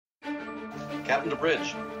Captain to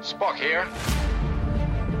bridge. Spock here.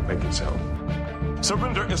 Make it so.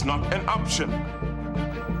 Surrender is not an option.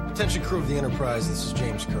 Attention crew of the Enterprise, this is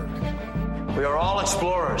James Kirk. We are all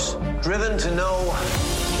explorers, driven to know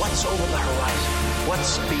what's over the horizon,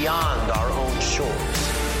 what's beyond our own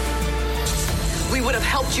shores. We would have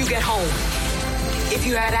helped you get home if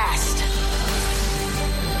you had asked.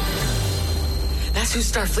 That's who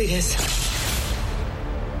Starfleet is.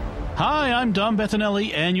 Hi, I'm Dom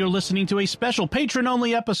Bettinelli, and you're listening to a special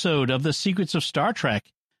patron-only episode of The Secrets of Star Trek.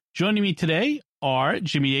 Joining me today are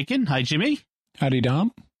Jimmy Aiken. Hi, Jimmy. Howdy,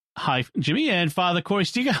 Dom. Hi, Jimmy, and Father Corey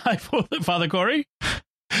Stiga. Hi, Father Corey.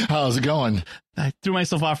 How's it going? I threw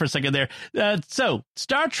myself off for a second there. So,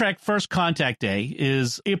 Star Trek First Contact Day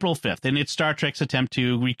is April 5th, and it's Star Trek's attempt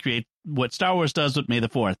to recreate what Star Wars does with May the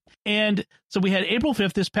 4th. And so we had April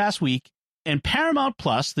 5th this past week, and Paramount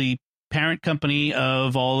Plus, the parent company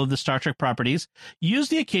of all of the Star Trek properties,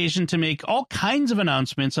 used the occasion to make all kinds of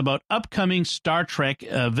announcements about upcoming Star Trek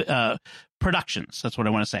productions. That's what I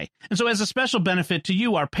want to say. And so as a special benefit to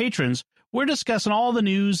you, our patrons, we're discussing all the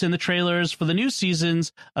news and the trailers for the new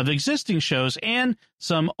seasons of existing shows and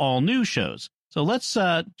some all-new shows. So let's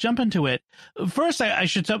jump into it. First, I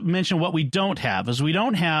should mention what we don't have, is we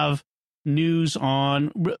don't have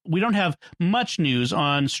much news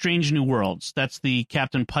on Strange New Worlds. That's the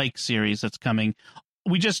Captain Pike series that's coming.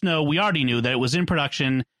 We already knew that it was in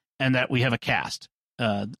production and that we have a cast.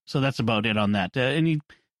 So that's about it on that.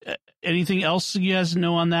 Anything else you guys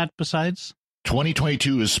know on that besides?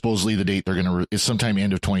 2022 is supposedly the date they're going to, is sometime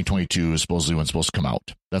end of 2022 is supposedly when it's supposed to come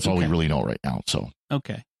out. That's all we really know right now. So,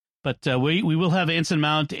 okay. But we will have Anson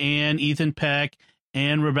Mount and Ethan Peck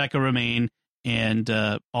and Rebecca Romaine and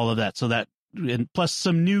all of that. So that, and plus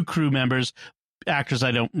some new crew members, actors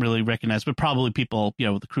I don't really recognize, but probably people,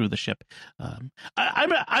 the crew of the ship.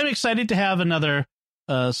 I'm excited to have another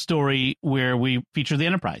story where we feature the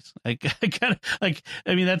Enterprise.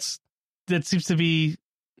 That seems to be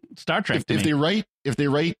Star Trek. If they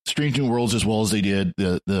write Strange New Worlds as well as they did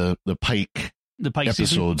the Pike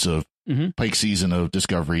episodes season of Pike season of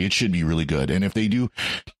Discovery, it should be really good. And if they do,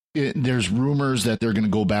 there's rumors that they're going to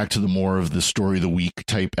go back to the more of the story of the week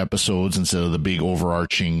type episodes instead of the big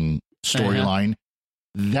overarching storyline.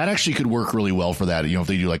 That actually could work really well for that. If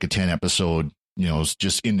they do like a 10 episode,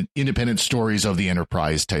 just independent stories of the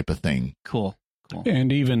Enterprise type of thing. Cool.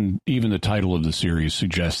 And even the title of the series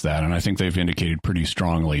suggests that, and I think they've indicated pretty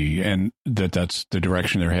strongly, and that's the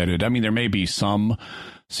direction they're headed. I mean, there may be some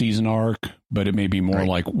season arc, but it may be more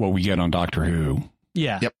like what we get on Doctor Who.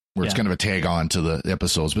 Yeah. Yep. Where it's kind of a tag on to the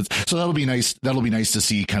episodes. But so that'll be nice. That'll be nice to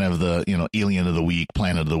see kind of the, Alien of the Week,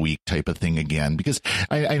 Planet of the Week type of thing again, because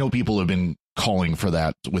I know people have been calling for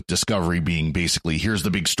that with Discovery being basically, here's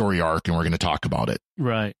the big story arc and we're going to talk about it.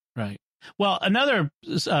 Right. Well, another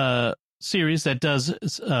series that does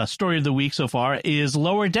story of the week so far is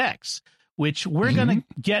Lower Decks, which we're going to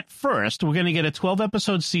get first. We're going to get a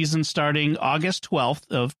 12-episode season starting August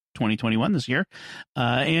 12th of 2021 this year.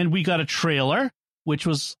 And we got a trailer, which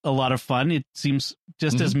was a lot of fun. It seems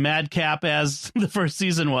just as madcap as the first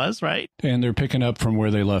season was, right? And they're picking up from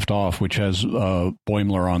where they left off, which has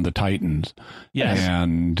Boimler on the Titans. Yes.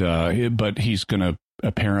 And but he's going to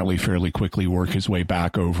apparently fairly quickly work his way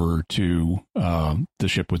back over to the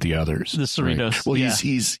ship with the others. The Cerritos. Right. Well,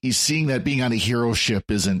 he's seeing that being on a hero ship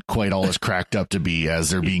isn't quite all as cracked up to be as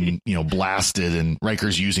they're being, blasted, and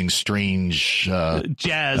Riker's using strange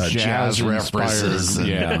jazz references.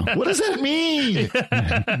 Yeah. What does that mean?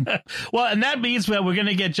 Well, and that means that we're going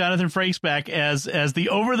to get Jonathan Frakes back as the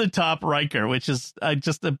over-the-top Riker, which is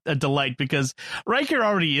just a delight, because Riker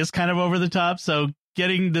already is kind of over the top, so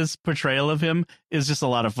getting this portrayal of him is just a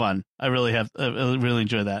lot of fun. I really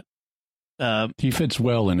enjoy that. He fits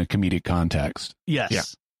well in a comedic context.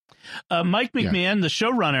 Yes. Yeah. Mike McMahon, the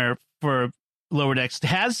showrunner for Lower Decks,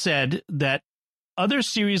 has said that other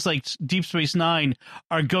series like Deep Space Nine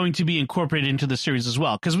are going to be incorporated into the series as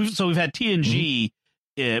well. Because we've had TNG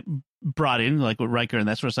brought in, like with Riker and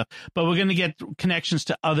that sort of stuff. But we're going to get connections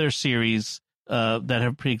to other series that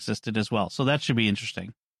have pre-existed as well. So that should be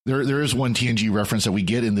interesting. There is one TNG reference that we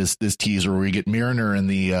get in this teaser where we get Mariner in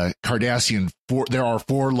the Cardassian. There are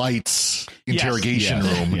four lights interrogation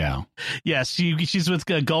room. Yeah. Yes, she's with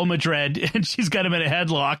Gulma Dread, and she's got him in a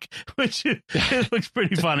headlock, which looks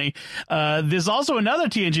pretty funny. There's also another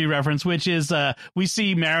TNG reference, which is we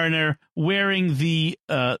see Mariner wearing the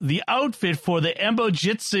outfit for the Embo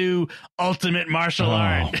Jitsu Ultimate Martial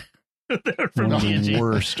Art. From one of the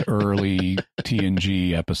worst early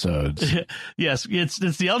TNG episodes. Yes,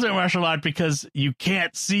 it's the ultimate martial art because you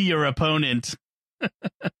can't see your opponent.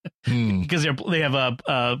 because they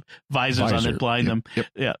have visors on that blind them. Yep.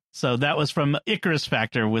 Yeah. So that was from Icarus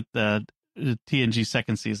Factor with the TNG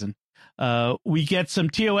second season. We get some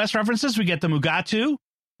TOS references. We get the Mugatu,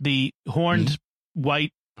 the horned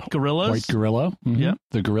white gorillas. White gorilla. Yeah.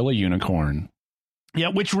 The gorilla unicorn. Yeah,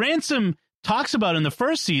 which Ransom talks about in the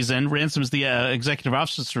first season. Ransom's the executive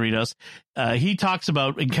officer of Cerritos. He talks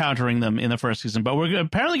about encountering them in the first season, but we're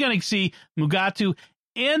apparently going to see Mugatu,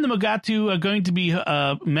 and the Mugatu are going to be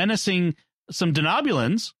menacing some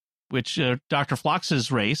Denobulans, which Dr.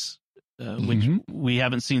 Phlox's race, which we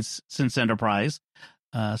haven't seen since Enterprise.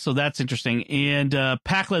 So that's interesting. And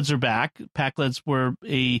Pakleds are back. Pakleds were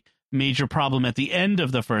a major problem at the end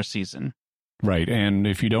of the first season. Right. And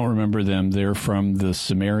if you don't remember them, they're from the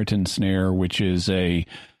Samaritan Snare, which is a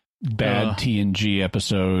bad TNG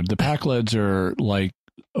episode. The Pakleds are like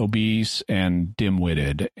obese and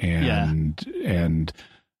dim-witted, and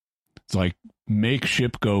it's like, make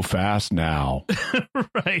ship go fast now.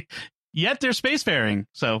 Right. Yet they're spacefaring.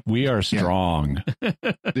 So we are strong.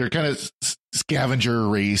 They're kind of scavenger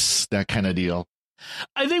race, that kind of deal.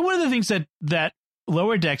 I think one of the things that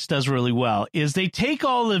Lower Decks does really well is they take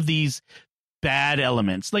all of these bad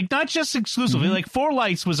elements, like not just exclusively, like Four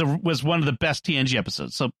Lights was one of the best TNG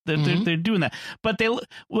episodes, so they're doing that, but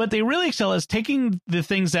what they really excel is taking the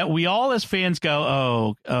things that we all as fans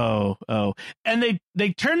go oh, and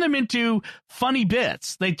they turn them into funny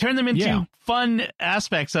bits. They turn them into fun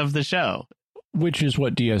aspects of the show, which is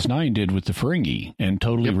what DS9 did with the Ferengi and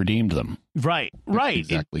totally redeemed them. Right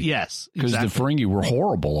exactly. Because the Ferengi were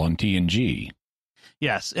horrible on TNG.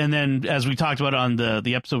 Yes, and then as we talked about on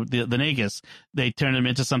the episode, the Nagus, they turned them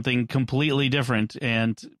into something completely different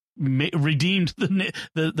and redeemed the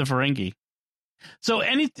Ferengi. So,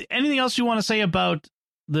 anything else you want to say about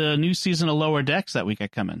the new season of Lower Decks that we got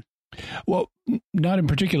coming? Well, not in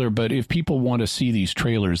particular, but if people want to see these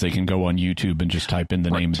trailers, they can go on YouTube and just type in the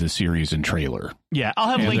name of the series and trailer. Yeah,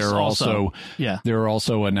 I'll have links also. There are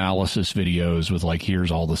also analysis videos with like, here's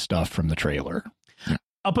all the stuff from the trailer.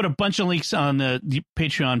 I'll put a bunch of links on the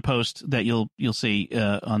Patreon post that you'll see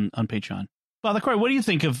on Patreon. Father Cory, what do you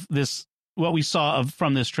think of this? What we saw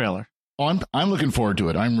from this trailer? I'm looking forward to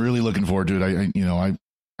it. I'm really looking forward to it.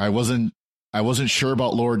 I wasn't sure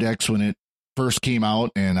about Lower Decks when it first came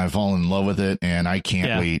out, and I've fallen in love with it, and I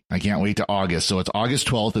can't wait. I can't wait to August. So it's August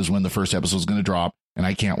 12th is when the first episode is going to drop, and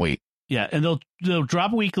I can't wait. Yeah, and they'll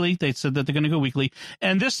drop weekly. They said that they're going to go weekly.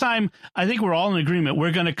 And this time, I think we're all in agreement.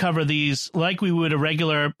 We're going to cover these like we would a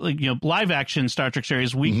regular, live action Star Trek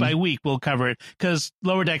series week by week. We'll cover it because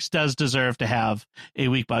Lower Decks does deserve to have a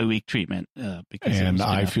week by week treatment. And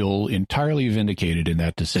I feel entirely vindicated in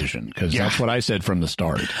that decision because that's what I said from the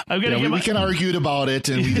start. We can argue about it,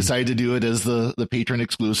 and we decided to do it as the patron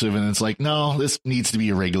exclusive. And it's like, no, this needs to be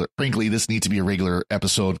a regular. Frankly, this needs to be a regular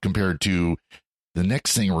episode compared to the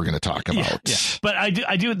next thing we're going to talk about. Yeah. But I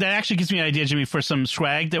do. That actually gives me an idea, Jimmy, for some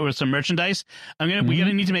swag. There was some merchandise. We're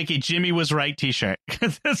gonna need to make a Jimmy Was Right T-shirt.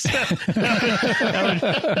 that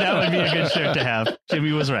would be a good shirt to have.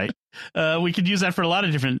 Jimmy Was Right. We could use that for a lot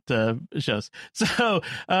of different shows. So,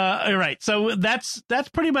 all right. So that's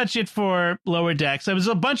pretty much it for Lower Decks. There was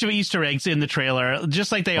a bunch of Easter eggs in the trailer,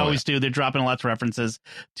 just like they always do. They're dropping lots of references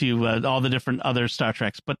to all the different other Star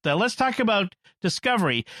Treks. But let's talk about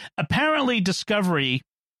Discovery. Apparently, Discovery.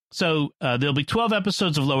 So there'll be 12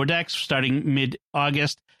 episodes of Lower Decks starting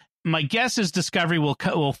mid-August. My guess is Discovery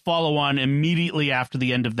will follow on immediately after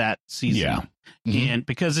the end of that season. Yeah. And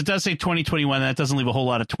because it does say 2021, that doesn't leave a whole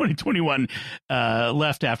lot of 2021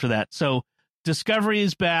 left after that. So Discovery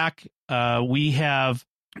is back. We have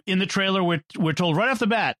in the trailer, we're told right off the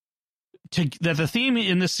bat that the theme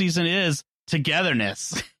in this season is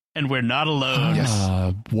togetherness. And we're not alone.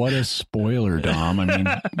 What a spoiler, Dom. I mean,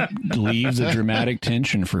 leave the dramatic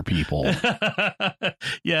tension for people.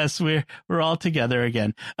 Yes, we're all together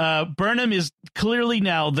again. Burnham is clearly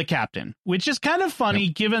now the captain, which is kind of funny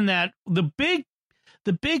given that the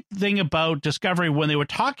big thing about Discovery when they were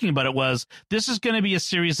talking about it was this is going to be a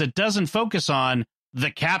series that doesn't focus on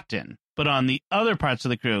the captain, but on the other parts of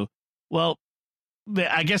the crew. Well,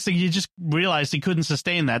 I guess you just realized he couldn't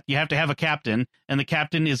sustain that. You have to have a captain, and the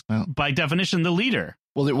captain is, by definition, the leader.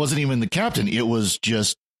 Well, it wasn't even the captain. It was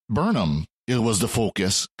just Burnham. It was the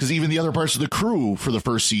focus, because even the other parts of the crew for the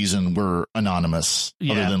first season were anonymous,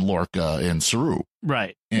 other than Lorca and Saru.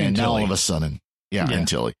 Right. And now all of a sudden, and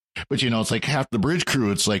Tilly. But, it's like half the bridge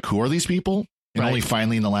crew. It's like, who are these people? And only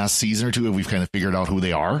finally in the last season or two have we kind of figured out who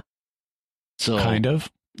they are. So Kind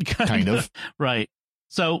of. Right.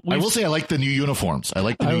 So I will say I like the new uniforms. I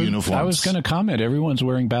like the new uniforms. I was going to comment. Everyone's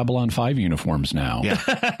wearing Babylon 5 uniforms now. Yeah.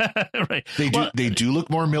 Right. They do look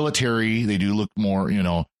more military. They do look more,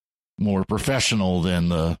 more professional than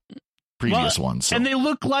the previous ones. So. And they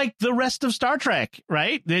look like the rest of Star Trek,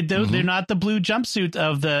 right? They're not the blue jumpsuit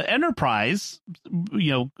of the Enterprise,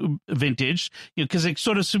 vintage, because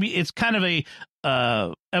it's kind of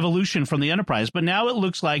a evolution from the Enterprise, but now it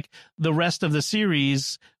looks like the rest of the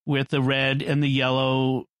series with the red and the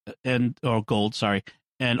yellow or gold, sorry.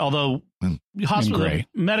 And although hospital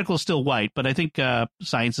medical is still white, but I think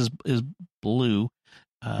science is blue.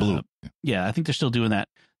 Blue. Yeah, I think they're still doing that.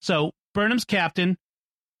 So Burnham's captain.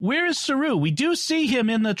 Where is Saru? We do see him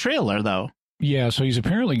in the trailer, though. Yeah, so he's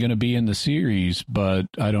apparently going to be in the series, but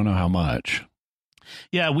I don't know how much.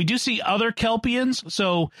 Yeah, we do see other Kelpians.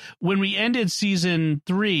 So when we ended season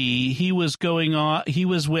 3, he was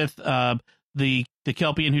with the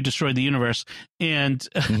Kelpian who destroyed the universe and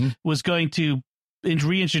was going to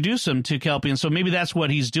reintroduce him to Kelpians. So maybe that's what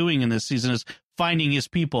he's doing in this season, is finding his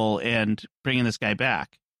people and bringing this guy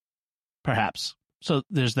back, perhaps. So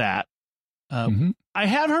there's that. I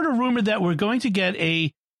have heard a rumor that we're going to get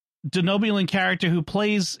a Denobulan character who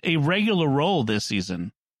plays a regular role this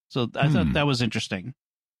season. So I thought that was interesting.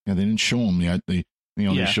 Yeah, they didn't show him yet. They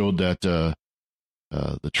showed that the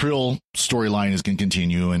Trill storyline is going to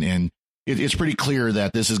continue, and it's pretty clear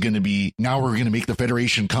that this is going to be, now we're going to make the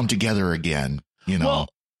Federation come together again. Well,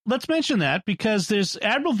 let's mention that because there's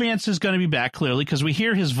Admiral Vance is going to be back, clearly, because we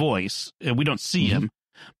hear his voice and we don't see him.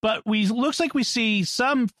 But looks like we see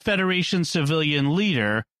some Federation civilian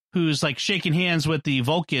leader who's like shaking hands with the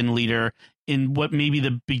Vulcan leader in what may be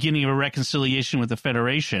the beginning of a reconciliation with the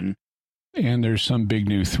Federation. And there's some big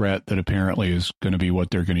new threat that apparently is going to be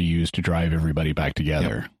what they're going to use to drive everybody back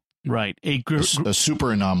together. Yep. Right. A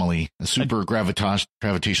super anomaly, a super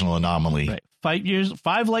gravitational anomaly. Right.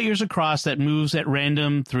 5 light years across that moves at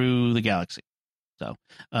random through the galaxy. So,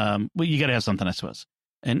 you got to have something, I suppose.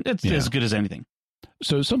 And it's as good as anything.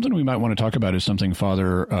 So something we might want to talk about is something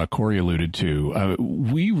Father Corey alluded to.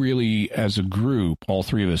 We really, as a group, all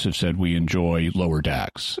three of us have said we enjoy Lower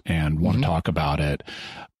Decks and want to talk about it.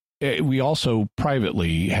 We also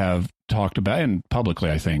privately have talked about, and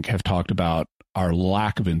publicly, I think, have talked about our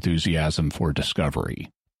lack of enthusiasm for Discovery.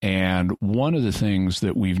 And one of the things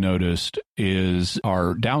that we've noticed is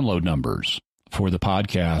our download numbers for the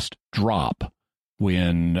podcast drop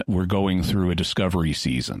when we're going through a Discovery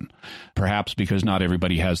season, perhaps because not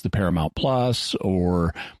everybody has the Paramount Plus,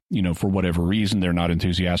 or, for whatever reason, they're not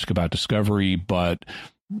enthusiastic about Discovery, but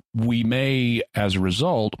we may, as a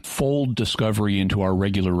result, fold Discovery into our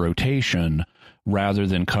regular rotation rather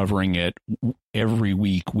than covering it every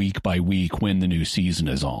week by week when the new season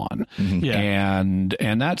is on. Yeah.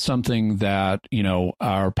 And that's something that,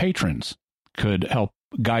 our patrons could help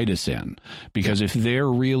guide us in, because if they're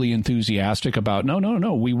really enthusiastic about no,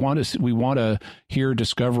 we want to hear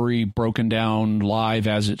Discovery broken down live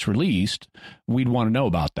as it's released, we'd want to know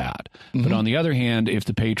about that. But on the other hand, if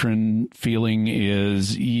the patron feeling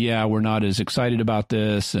is, we're not as excited about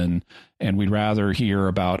this, and we'd rather hear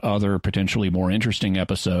about other potentially more interesting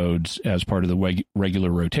episodes as part of the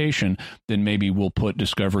regular rotation, then maybe we'll put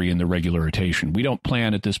Discovery in the regular rotation. We don't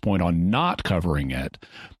plan at this point on not covering it,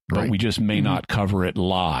 but we just may not cover it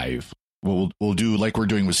live. We'll do like we're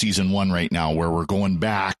doing with season 1 right now, where we're going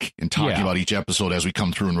back and talking about each episode as we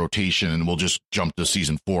come through in rotation, and we'll just jump to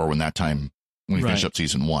season 4 when we finish up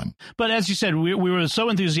season 1. But as you said, we were so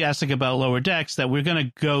enthusiastic about Lower Decks that we're going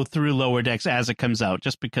to go through Lower Decks as it comes out,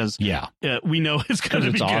 just because we know it's going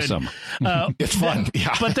to be awesome. It's fun.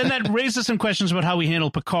 But then that raises some questions about how we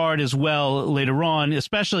handle Picard as well later on,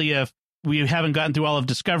 especially if we haven't gotten through all of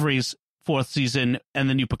Discovery's 4th season and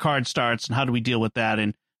the new Picard starts, and how do we deal with that?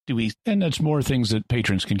 And and that's more things that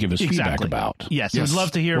patrons can give us feedback about. Yes. I'd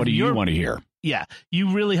love to hear. What do you want to hear? Yeah,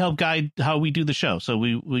 you really help guide how we do the show. So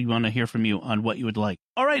we want to hear from you on what you would like.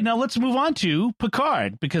 All right, now let's move on to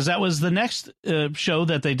Picard, because that was the next show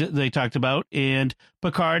that they talked about. And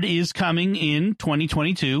Picard is coming in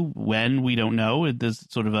 2022, when we don't know. There's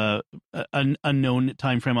sort of an unknown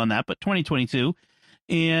time frame on that, but 2022.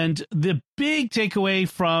 And the big takeaway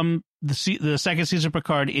from the second season of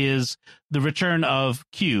Picard is the return of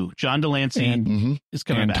Q. John Delancey is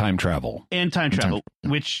coming back. Time travel. And time travel,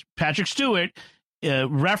 which Patrick Stewart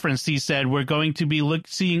referenced. He said, we're going to be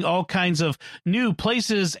seeing all kinds of new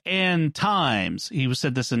places and times. He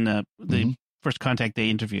said this in the First Contact Day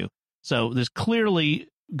interview. So there's clearly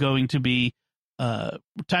going to be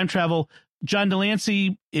time travel. John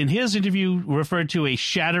Delancey, in his interview, referred to a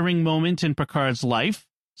shattering moment in Picard's life.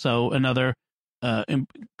 So another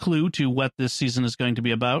clue to what this season is going to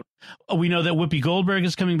be about. We know that Whoopi Goldberg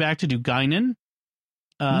is coming back to do Guinan.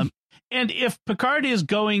 And if Picard is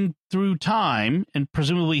going through time and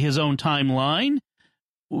presumably his own timeline,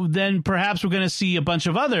 then perhaps we're going to see a bunch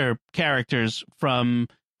of other characters from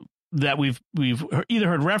that we've either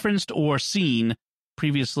heard referenced or seen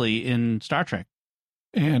previously in Star Trek.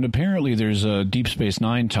 And apparently there's a Deep Space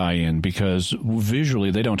Nine tie-in, because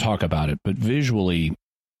visually, they don't talk about it, but visually,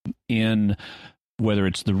 in whether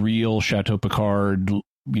it's the real Chateau Picard,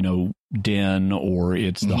 den, or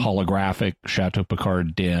it's the holographic Chateau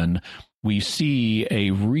Picard den, we see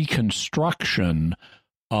a reconstruction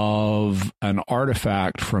of an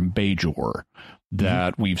artifact from Bajor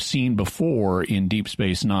that we've seen before in Deep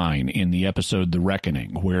Space Nine in the episode The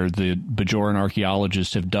Reckoning, where the Bajoran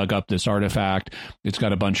archaeologists have dug up this artifact. It's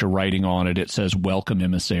got a bunch of writing on it. It says "Welcome,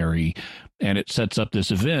 Emissary," and it sets up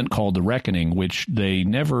this event called The Reckoning, which they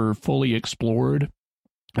never fully explored.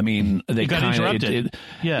 I mean, they got interrupted.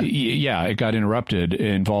 It got interrupted,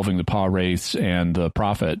 involving the Pa Wraiths and the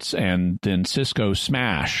Prophets, and then Sisko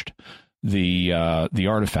smashed the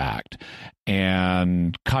artifact,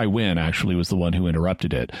 and Kai Wynn actually was the one who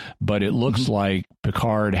interrupted it. But it looks like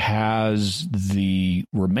Picard has the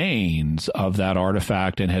remains of that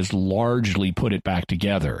artifact and has largely put it back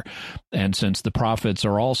together. And since the Prophets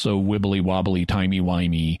are also wibbly wobbly, timey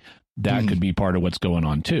wimey, that could be part of what's going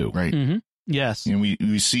on too. Right. Yes. And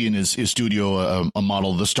we see in his studio a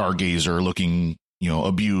model of the Stargazer looking,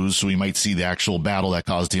 abused. So we might see the actual battle that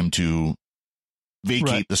caused him to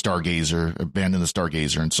vacate the Stargazer, abandon the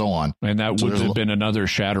Stargazer, and so on. And that would have been another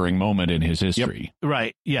shattering moment in his history. Yep.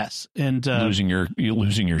 Right. Yes. And losing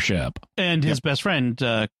your ship. And his best friend,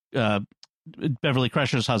 Beverly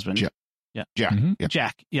Crusher's husband. Jack.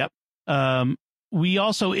 Jack. Yep. We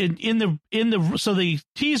also so the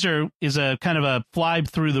teaser is a kind of a fly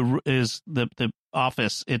through the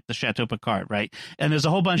office at the Chateau Picard, right? And there's a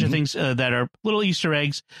whole bunch of things that are little Easter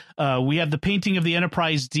eggs. We have the painting of the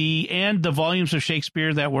Enterprise D and the volumes of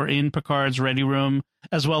Shakespeare that were in Picard's ready room,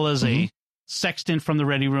 as well as a sextant from the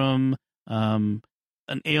ready room, an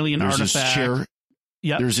alien There's artifact. His chair.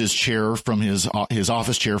 Yep. There's his chair from his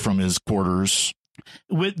office chair from his quarters.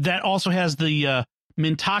 That also has the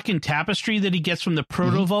Mintakan tapestry that he gets from the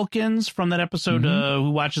Proto-Vulcans from that episode,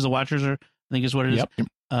 Who Watches the Watchers, or I think is what it is. Yep.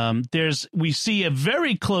 We see a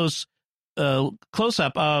very close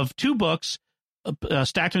close-up of two books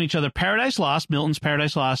stacked on each other, Paradise Lost, Milton's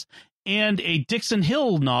Paradise Lost, and a Dixon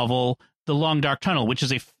Hill novel, The Long Dark Tunnel, which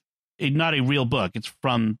is not a real book. It's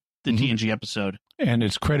from the TNG episode. And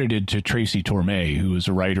it's credited to Tracy Torme, who is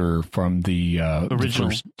a writer from the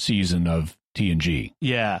first season of TNG.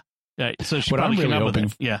 Yeah. So she probably came up with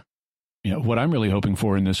it. Yeah. What I'm really hoping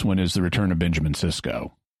for in this one is the return of Benjamin Sisko.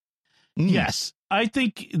 Yes. I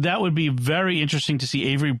think that would be very interesting to see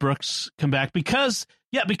Avery Brooks come back because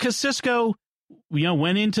Sisko,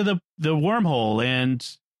 went into the wormhole, and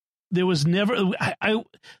there was never,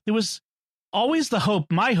 there was always the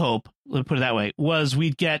hope, my hope, let's put it that way, was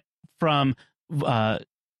we'd get from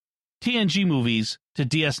TNG movies to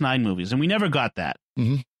DS9 movies, and we never got that.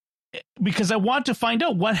 Because I want to find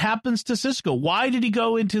out what happens to Sisko. Why did he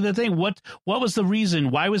go into the thing? What was the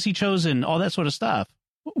reason? Why was he chosen? All that sort of stuff.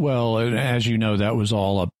 Well, as you know, that was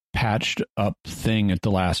all a patched up thing at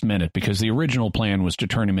the last minute, because the original plan was to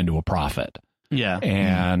turn him into a prophet. Yeah.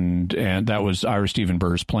 And that was Ira Steven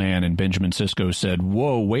Burr's plan. And Benjamin Sisko said,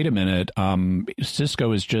 whoa, wait a minute.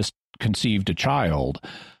 Sisko has just conceived a child.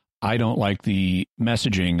 I don't like the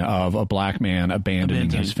messaging of a black man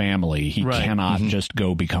abandoning his family. He cannot just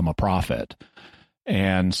go become a prophet.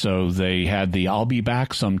 And so they had the I'll be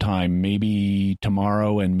back sometime, maybe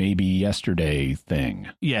tomorrow and maybe yesterday thing.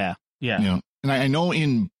 Yeah. And I know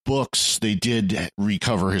in books they did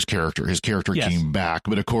recover his character. His character came back.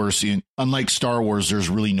 But of course, unlike Star Wars, there's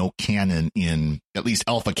really no canon at least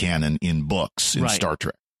alpha canon in books in Star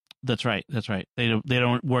Trek. That's right. They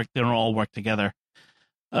don't work. They don't all work together.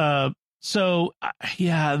 The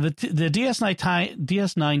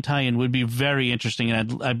DS9 tie-in would be very interesting,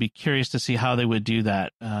 and I'd be curious to see how they would do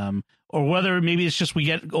that, or whether maybe it's just we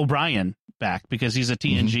get O'Brien back because he's a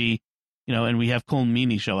TNG, and we have Colm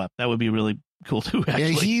Meaney show up. That would be really cool too.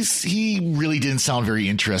 Actually, yeah, he really didn't sound very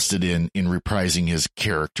interested in reprising his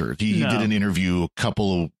character. He did an interview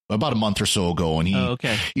about a month or so ago, and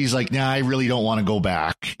he's like, "Nah, I really don't want to go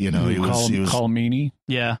back." It was Colm Meaney.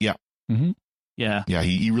 Yeah. Mm-hmm. Yeah. Yeah,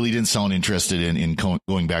 he really didn't sound interested in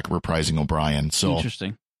going back and reprising O'Brien. So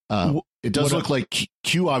interesting. It does look like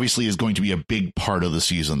Q obviously is going to be a big part of the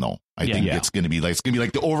season, though. I think it's going to be like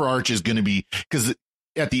the overarch is going to be, because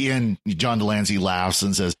at the end, John Delancey laughs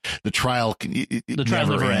and says the trial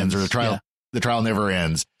never ends, or the trial the trial never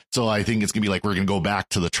ends. So I think it's going to be like, we're going to go back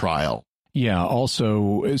to the trial. Yeah.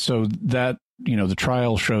 Also, so that, the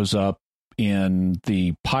trial shows up in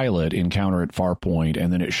the pilot Encounter at Farpoint,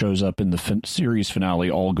 and then it shows up in the series finale,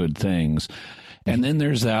 All Good Things. And then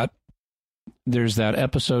there's that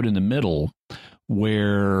episode in the middle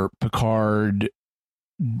where Picard,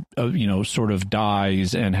 sort of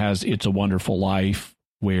dies and has It's a Wonderful Life,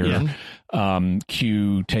 where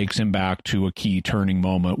Q takes him back to a key turning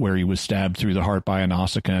moment where he was stabbed through the heart by a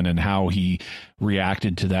Nausicaan, and how he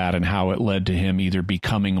reacted to that and how it led to him either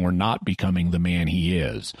becoming or not becoming the man he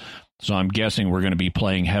is. So I'm guessing we're going to be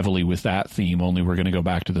playing heavily with that theme, only we're going to go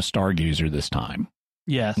back to the Stargazer this time.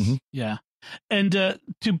 Yes. Yeah. And to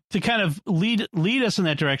kind of lead us in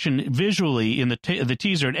that direction visually in the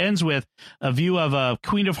teaser, it ends with a view of a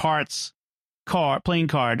Queen of Hearts playing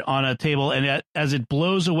card on a table, and as it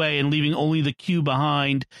blows away and leaving only the Q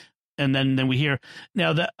behind, and then we hear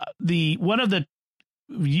now the one of the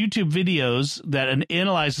YouTube videos that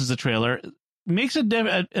analyzes the trailer makes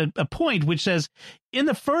a point which says, in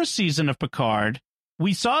the first season of Picard,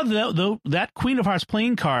 we saw that Queen of Hearts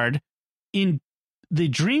playing card in the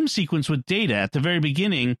dream sequence with Data at the very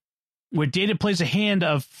beginning, where Data plays a hand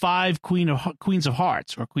of 5 Queens of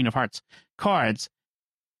Hearts or Queen of Hearts cards.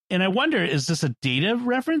 And I wonder, is this a Data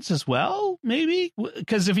reference as well? Maybe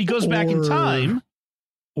because if he goes back in time,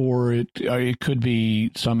 or it could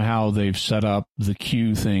be somehow they've set up the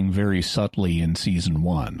Q thing very subtly in season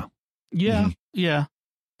 1. Yeah, yeah.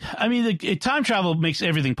 I mean, time travel makes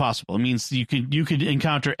everything possible. It means you could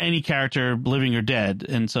encounter any character, living or dead,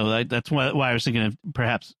 and so that's why I was thinking of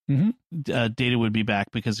perhaps Data would be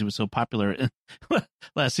back because he was so popular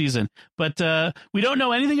last season. But we don't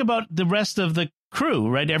know anything about the rest of the crew,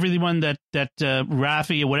 right? Everyone that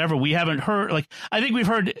Raffi or whatever, we haven't heard. Like, I think we've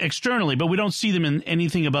heard externally, but we don't see them in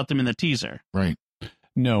anything about them in the teaser. Right.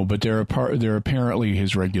 No, but they're apparently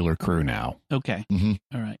his regular crew now. Okay. All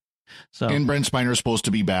right. So, and Brent Spiner is supposed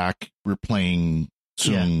to be back. We're playing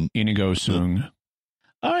soon. Yeah. Inigo soon.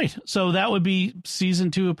 All right. So that would be season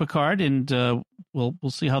 2 of Picard, and we'll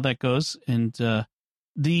see how that goes. And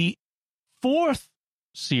the 4th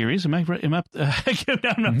series, am I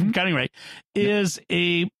I'm counting right, is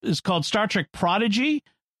called Star Trek Prodigy.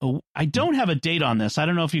 I don't have a date on this. I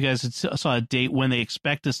don't know if you guys saw a date when they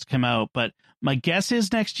expect this to come out, but my guess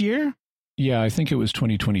is next year. Yeah, I think it was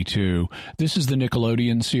 2022. This is the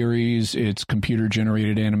Nickelodeon series. It's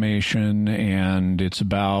computer-generated animation, and it's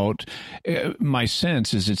about, my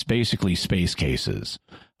sense is it's basically space cases.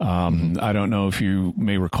 I don't know if you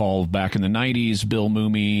may recall back in the 90s, Bill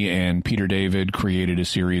Mumy and Peter David created a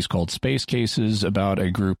series called Space Cases about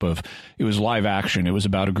it was live action. It was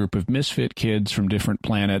about a group of misfit kids from different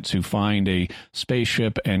planets who find a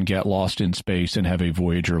spaceship and get lost in space and have a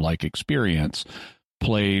Voyager-like experience,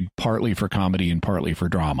 played partly for comedy and partly for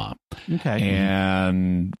drama. Okay.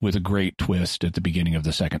 And with a great twist at the beginning of the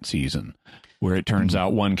 2nd season, where it turns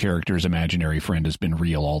out one character's imaginary friend has been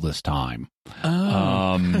real all this time.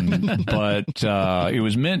 Oh. But it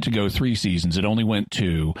was meant to go 3 seasons. It only went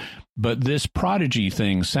 2. But this Prodigy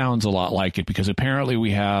thing sounds a lot like it, because apparently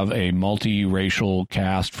we have a multiracial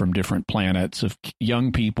cast from different planets of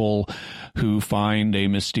young people who find a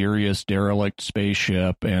mysterious derelict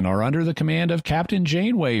spaceship and are under the command of Captain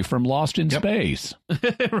Janeway from Lost in Space.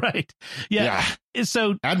 Right. Yeah.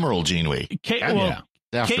 So Admiral Janeway. Kate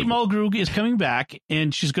Mulgrew is coming back,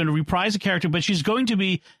 and she's going to reprise a character, but she's going to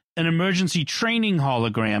be an emergency training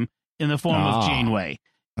hologram in the form of Janeway.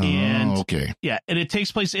 And okay. Yeah, and it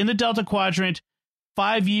takes place in the Delta Quadrant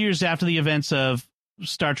 5 years after the events of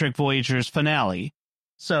Star Trek Voyager's finale.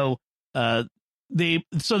 So they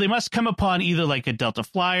must come upon either like a Delta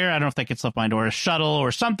flyer, I don't know if that gets left behind, or a shuttle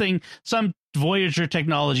or something, some Voyager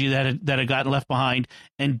technology that had gotten left behind,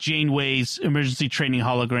 and Janeway's emergency training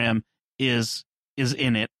hologram is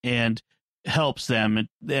in it and helps them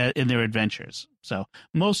in their adventures. So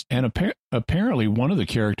apparently one of the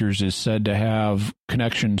characters is said to have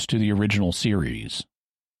connections to the original series.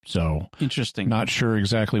 So interesting. Not sure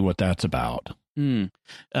exactly what that's about.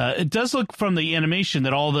 It does look from the animation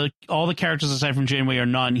that all the characters aside from Janeway are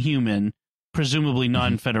non-human, presumably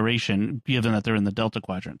non-Federation, given that they're in the Delta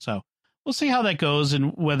Quadrant. So we'll see how that goes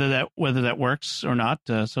and whether that works or not.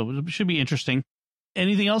 So it should be interesting.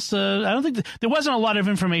 Anything else? I don't think there wasn't a lot of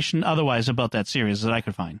information otherwise about that series that I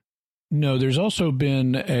could find. No, there's also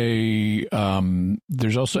been and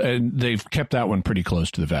they've kept that one pretty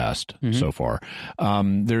close to the vest so far.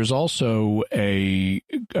 There's also a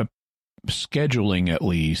scheduling, at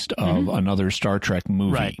least, of another Star Trek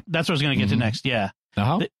movie. Right. That's what I was going to get to next. Yeah.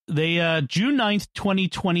 They June 9th,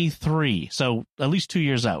 2023. So at least 2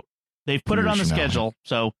 years out. They've put it on the schedule.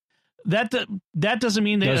 So that doesn't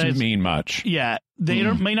mean doesn't mean much. Yeah, they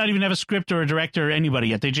may not even have a script or a director or anybody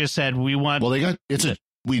yet. They just said we want. Well, they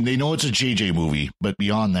know it's a JJ movie, but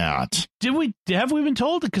beyond that, have we been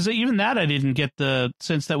told? Because even that I didn't get the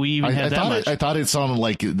sense that we even had that much. I thought it sounded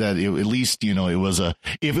like that. At least it was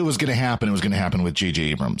if it was going to happen, it was going to happen with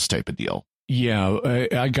JJ Abrams type of deal. Yeah,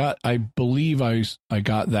 I believe I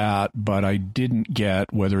got that, but I didn't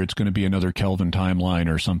get whether it's going to be another Kelvin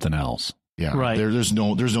timeline or something else. Yeah, right. There's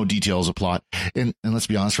no details of plot, and let's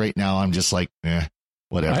be honest, right now I'm just like,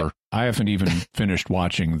 whatever. I haven't even finished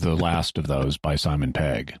watching the last of those by Simon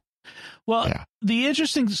Pegg. Well, the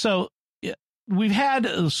interesting, we've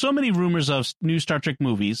had so many rumors of new Star Trek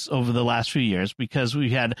movies over the last few years because we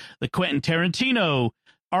had the Quentin Tarantino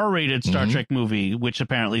R-rated Star Trek movie, which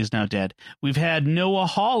apparently is now dead. We've had Noah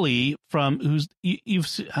Hawley from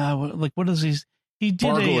what is he did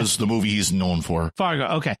Fargo is the movie he's known for. Fargo,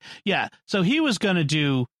 okay, yeah. So he was going to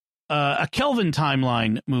do a Kelvin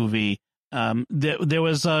timeline movie. There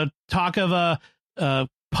was a talk of a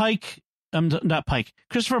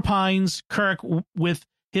Christopher Pine's Kirk with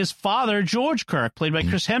his father George Kirk, played by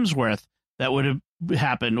Chris Hemsworth. That would have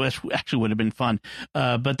happened, which actually would have been fun.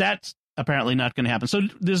 But that's apparently not going to happen. So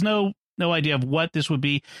there's no idea of what this would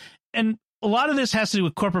be, and a lot of this has to do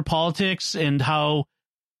with corporate politics and how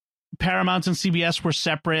Paramount and CBS were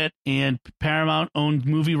separate, and Paramount owned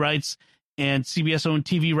movie rights and CBS owned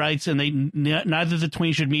TV rights, and neither the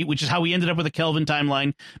twain should meet, which is how we ended up with a Kelvin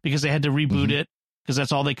timeline because they had to reboot it because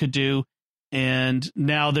that's all they could do. And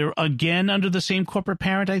now they're again under the same corporate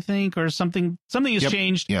parent, I think, or something. Something has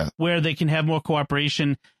changed where they can have more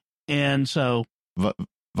cooperation, and so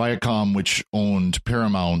Viacom, which owned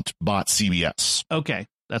Paramount, bought CBS. Okay.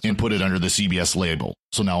 And put it under the CBS label.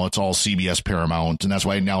 So now it's all CBS Paramount. And that's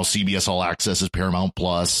why now CBS All Access is Paramount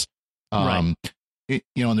Plus. Right.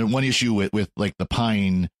 And the one issue with like the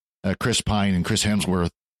Chris Pine and Chris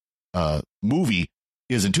Hemsworth movie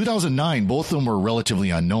is in 2009, both of them were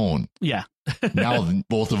relatively unknown. Yeah. Now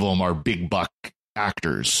both of them are big buck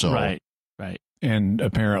actors. So Right. And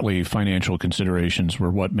apparently financial considerations were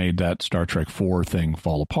what made that Star Trek 4 thing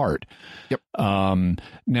fall apart. Yep.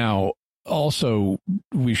 Now, also,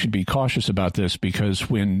 we should be cautious about this because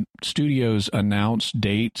when studios announce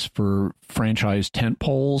dates for franchise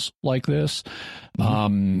tentpoles like this,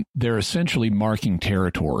 they're essentially marking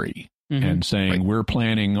territory and saying we're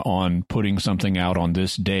planning on putting something out on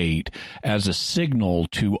this date as a signal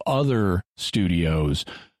to other studios.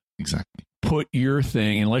 Exactly. Put your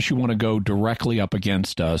thing, unless you want to go directly up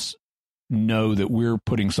against us, know that we're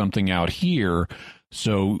putting something out here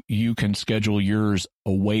so you can schedule yours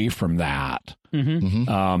away from that.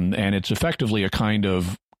 And it's effectively a kind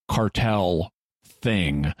of cartel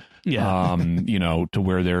thing, to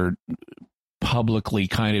where they're publicly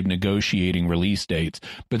kind of negotiating release dates.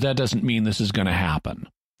 But that doesn't mean this is going to happen.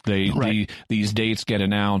 These dates get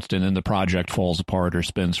announced and then the project falls apart or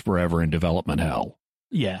spins forever in development hell.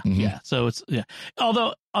 Yeah. So it's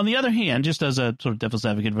Although on the other hand, just as a sort of devil's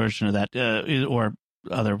advocate version of that, or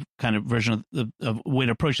other kind of version of way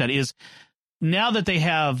to approach that is now that they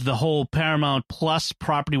have the whole Paramount Plus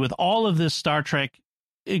property with all of this Star Trek,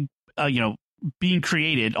 being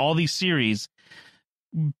created, all these series,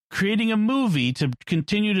 creating a movie to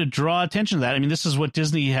continue to draw attention to that. I mean, this is what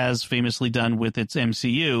Disney has famously done with its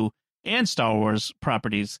MCU and Star Wars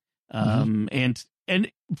properties. And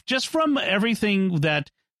just from everything that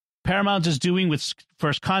Paramount is doing with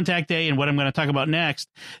First Contact Day and what I'm going to talk about next,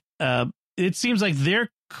 it seems like they're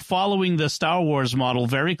following the Star Wars model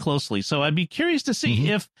very closely. So I'd be curious to see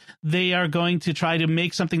if they are going to try to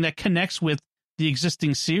make something that connects with the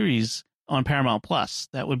existing series on Paramount Plus.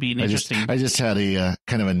 That would be an interesting. I just had a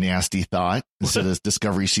kind of a nasty thought. Instead of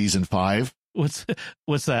Discovery Season 5. What's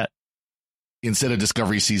that? Instead of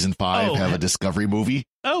Discovery Season 5, have a Discovery movie.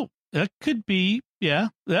 Oh, that could be. Yeah,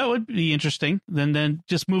 that would be interesting. Then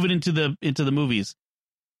just move it into the movies.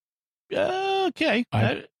 Okay.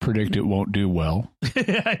 I predict it won't do well.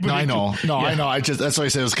 I know. I know. That's why I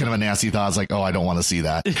said it was kind of a nasty thought. I was like, I don't want to see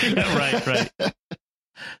that. Right.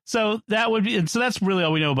 So that would be, and so that's really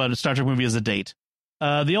all we know about a Star Trek movie as a date.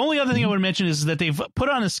 The only other thing I would mention is that they've put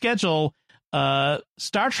on a schedule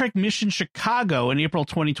Star Trek Mission Chicago in April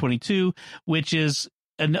 2022, which is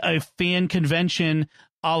a fan convention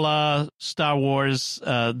a la Star Wars.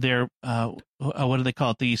 What do they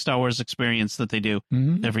call it? The Star Wars experience that they do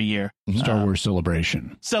every year. Star Wars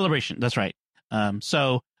Celebration. That's right.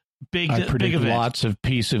 So big. I predict big lots of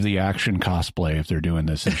Piece of the Action cosplay if they're doing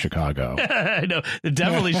this in Chicago. I know it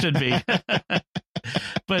definitely should be.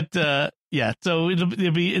 But so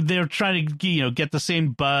it'll be. They're trying to get the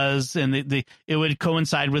same buzz, and it would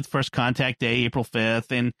coincide with First Contact Day, April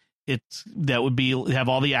 5th, and that would be have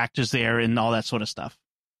all the actors there and all that sort of stuff.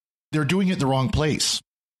 They're doing it in the wrong place.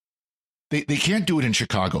 They can't do it in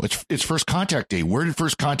Chicago. It's First Contact Day. Where did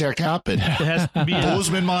First Contact happen? It has to be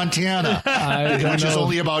Bozeman, Montana, which is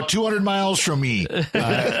only about 200 miles from me.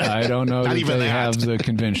 I don't know that even they that. have the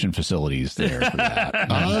convention facilities there for that.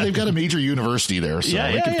 They've got a major university there, so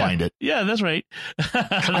they can find it. Yeah, that's right.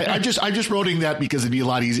 I'm just wrote that because it'd be a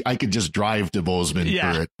lot easier. I could just drive to Bozeman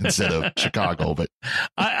for it instead of Chicago. But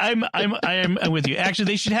I'm with you. Actually,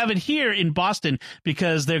 they should have it here in Boston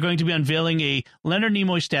because they're going to be unveiling a Leonard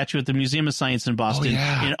Nimoy statue at the Museum of Science in Boston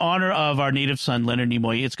in honor of our native son Leonard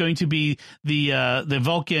Nimoy. It's going to be the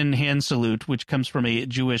Vulcan hand salute, which comes from a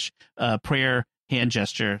Jewish prayer hand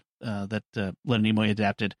gesture that Leonard Nimoy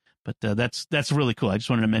adapted. But that's really cool. I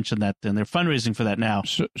just wanted to mention that, and they're fundraising for that now.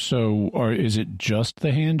 So is it just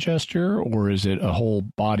the hand gesture, or is it a whole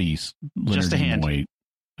body? Just a hand. Nimoy?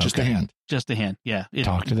 just a hand. Just a hand. Yeah.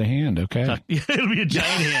 Talk to the hand. Okay. It'll be a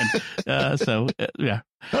giant hand. Yeah.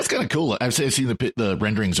 That's kind of cool. I've seen the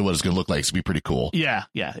renderings of what it's going to look like. It's going to be pretty cool. Yeah,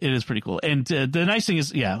 it is pretty cool. And the nice thing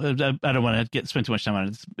is, I don't want to spend too much time on it.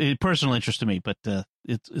 It's a personal interest to me, but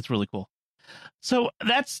it's really cool. So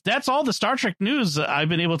that's all the Star Trek news I've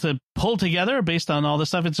been able to pull together based on all this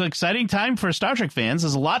stuff. It's an exciting time for Star Trek fans.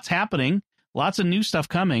 There's lots happening, lots of new stuff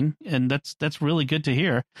coming, and that's really good to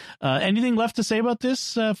hear. Anything left to say about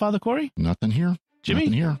this, Father Corey? Nothing here. Jimmy?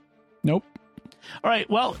 Nothing here. Nope. All right.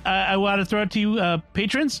 Well, I want to throw it to you,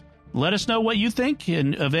 patrons. Let us know what you think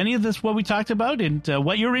and of any of this, what we talked about, and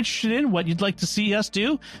what you're interested in, what you'd like to see us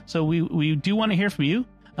do. So we do want to hear from you.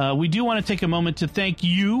 We do want to take a moment to thank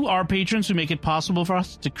you, our patrons, who make it possible for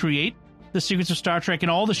us to create The Secrets of Star Trek and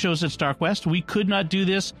all the shows at StarQuest. We could not do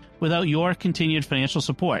this without your continued financial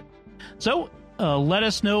support. So let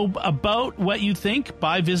us know about what you think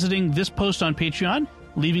by visiting this post on Patreon,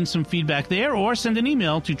 leaving some feedback there, or send an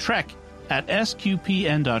email to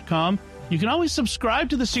trek@sqpn.com. You can always subscribe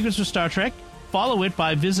to The Secrets of Star Trek. Follow it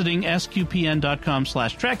by visiting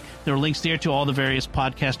sqpn.com/trek. There are links there to all the various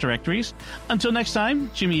podcast directories. Until next time,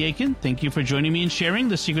 Jimmy Akin, thank you for joining me and sharing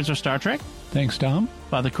The Secrets of Star Trek. Thanks, Dom.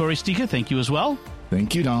 Father Corey Stika, thank you as well.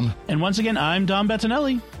 Thank you, Dom. And once again, I'm Dom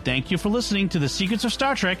Bettinelli. Thank you for listening to The Secrets of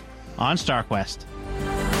Star Trek on StarQuest.